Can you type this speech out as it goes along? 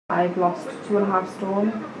I've lost 2.5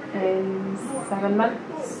 stone in 7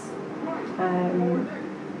 months.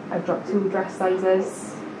 I've dropped 3 dress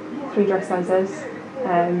sizes.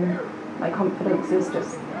 My confidence is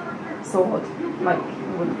just soared, like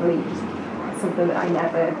you wouldn't believe. Just something that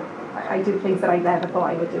I do things that I never thought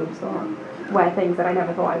I would do, so wear things that I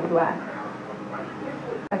never thought I would wear.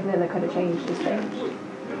 Everything that could have changed has changed.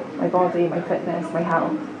 My body, my fitness, my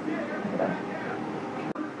health, everything.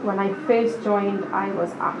 When I first joined, I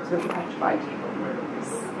was absolutely petrified.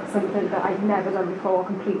 Something that I'd never done before,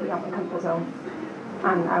 completely out of my comfort zone.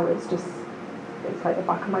 And now it's like the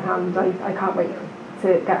back of my hand. I can't wait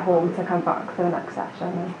to get home to come back for the next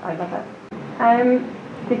session. I love it.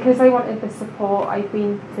 Because I wanted the support, I've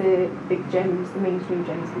been to big gyms, the mainstream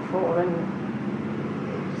gyms before, and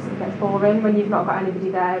it gets boring when you've not got anybody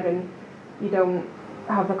there and you don't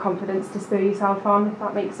have the confidence to spur yourself on, if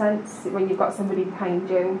that makes sense. When you've got somebody behind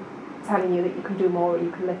you telling you that you can do more or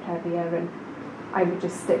you can lift heavier, and I would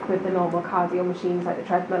just stick with the normal cardio machines like the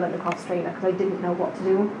treadmill and the cross trainer because I didn't know what to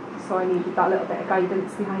do, so I needed that little bit of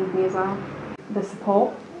guidance behind me as well. The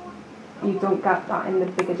support, you don't get that in the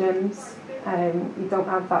bigger gyms. You don't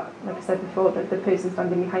have that, like I said before, that the person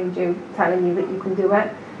standing behind you telling you that you can do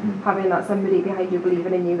it. Having that somebody behind you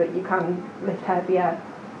believing in you that you can lift heavier,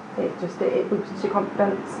 it boosts your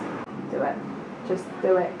confidence. Do it. Just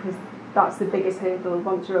do it, because that's the biggest hurdle.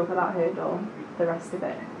 Once you're over that hurdle, the rest of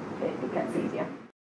it gets easier.